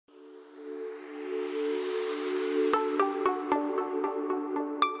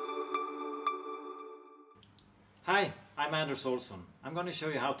I'm Anders Olsson. I'm going to show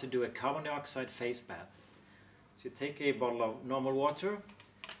you how to do a carbon dioxide face bath. So you take a bottle of normal water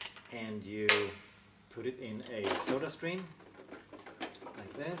and you put it in a soda stream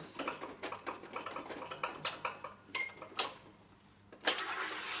like this.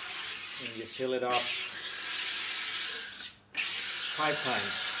 And you fill it up 5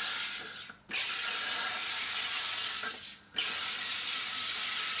 times.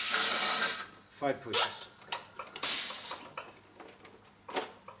 5 pushes.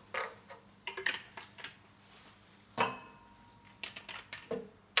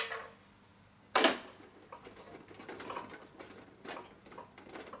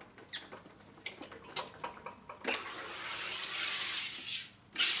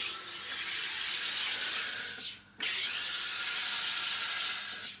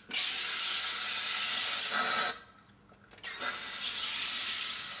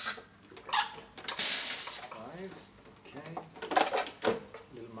 Okay, a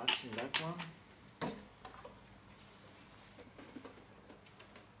little much in that one.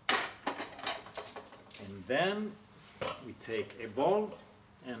 And then we take a bowl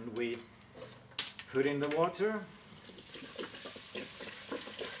and we put in the water.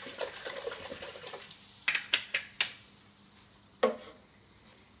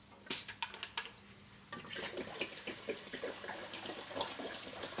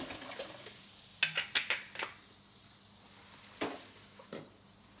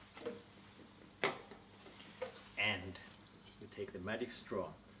 And we take the magic straw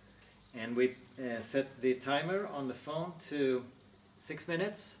and we set the timer on the phone to 6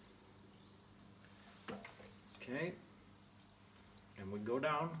 minutes. Okay, and we go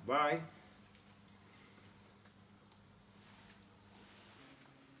down. Bye.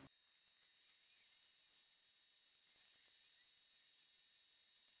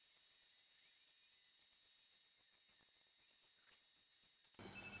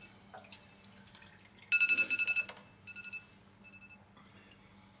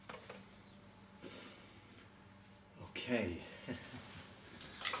 Okay.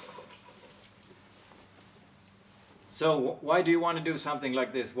 So why do you want to do something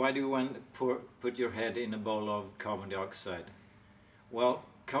like this? Why do you want to put your head in a bowl of carbon dioxide? Well,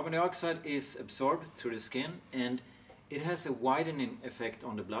 carbon dioxide is absorbed through the skin and it has a widening effect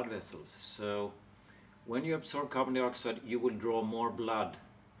on the blood vessels. So when you absorb carbon dioxide, you will draw more blood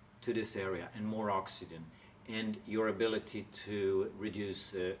to this area and more oxygen, and your ability to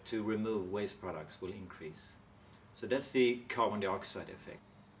remove waste products will increase. So that's the carbon dioxide effect.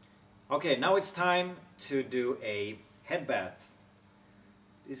 Okay, now it's time to do a head bath.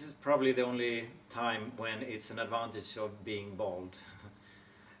 This is probably the only time when it's an advantage of being bald.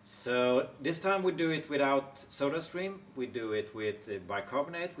 So this time we do it without soda stream. We do it with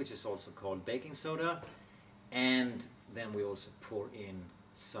bicarbonate, which is also called baking soda, and then we also pour in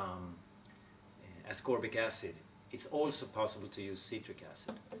some ascorbic acid. It's also possible to use citric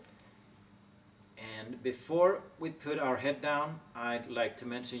acid. And before we put our head down, I'd like to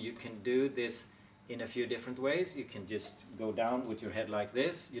mention you can do this in a few different ways. You can just go down with your head like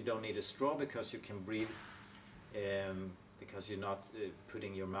this. You don't need a straw because you can breathe, because you're not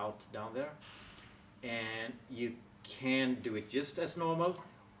putting your mouth down there. And you can do it just as normal,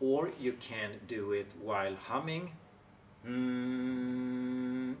 or you can do it while humming.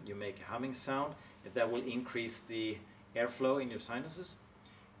 You make a humming sound. That will increase the airflow in your sinuses.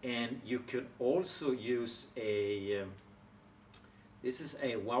 And you could also use this is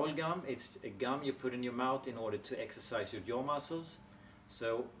a vowel gum. It's a gum you put in your mouth in order to exercise your jaw muscles.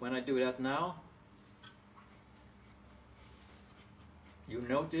 So when I do that now, you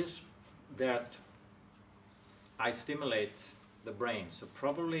notice that I stimulate the brain. So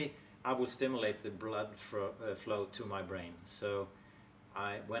probably I will stimulate the blood flow to my brain. So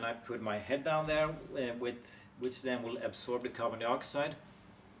when I put my head down there, which then will absorb the carbon dioxide,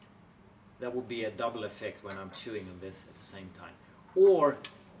 that will be a double effect when I'm chewing on this at the same time. Or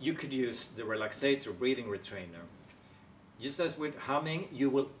you could use the relaxator, breathing retrainer. Just as with humming, you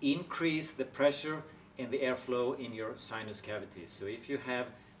will increase the pressure and the airflow in your sinus cavities. So if you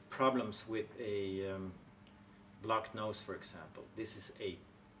have problems with a blocked nose, for example, this is a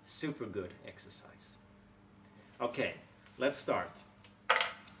super good exercise. Okay, let's start.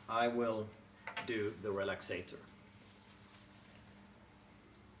 I will do the relaxator.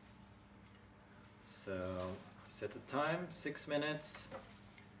 So set the time, 6 minutes,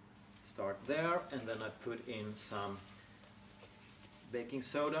 start there, and then I put in some baking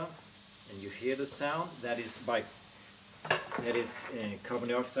soda, and you hear the sound. That is carbon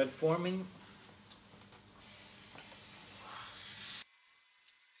dioxide forming.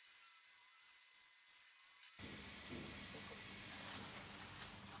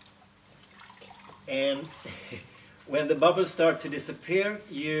 And when the bubbles start to disappear,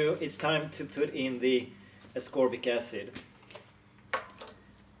 it's time to put in the ascorbic acid.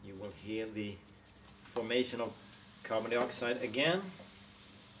 You will hear the formation of carbon dioxide again.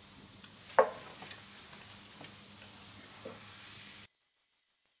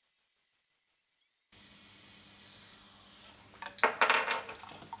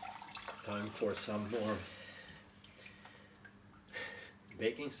 Time for some more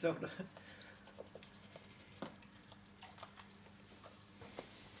baking soda.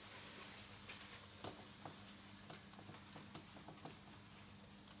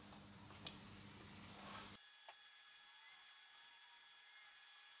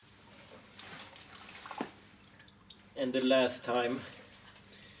 And the last time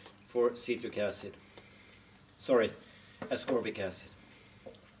for citric acid. Sorry, ascorbic acid.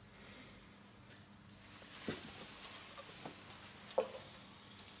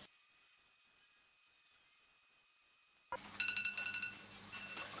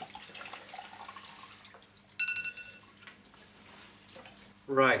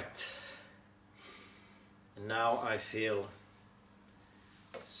 Right. And now I feel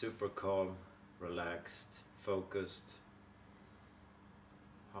super calm, relaxed, focused,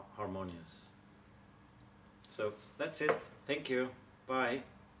 harmonious. So that's it. Thank you. Bye.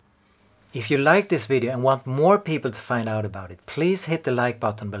 If you like this video and want more people to find out about it, please hit the like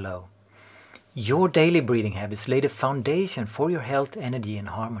button below. Your daily breathing habits lay the foundation for your health, energy and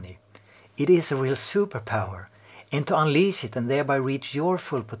harmony. It is a real superpower, and to unleash it and thereby reach your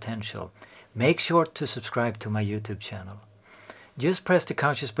full potential, make sure to subscribe to my YouTube channel. Just press the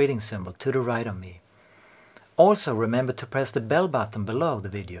conscious breathing symbol to the right of me. Also remember to press the bell button below the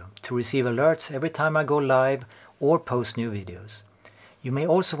video to receive alerts every time I go live or post new videos. You may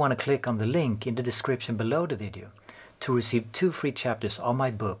also want to click on the link in the description below the video to receive 2 free chapters of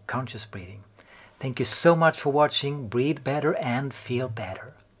my book, Conscious Breathing. Thank you so much for watching. Breathe better and feel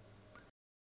better.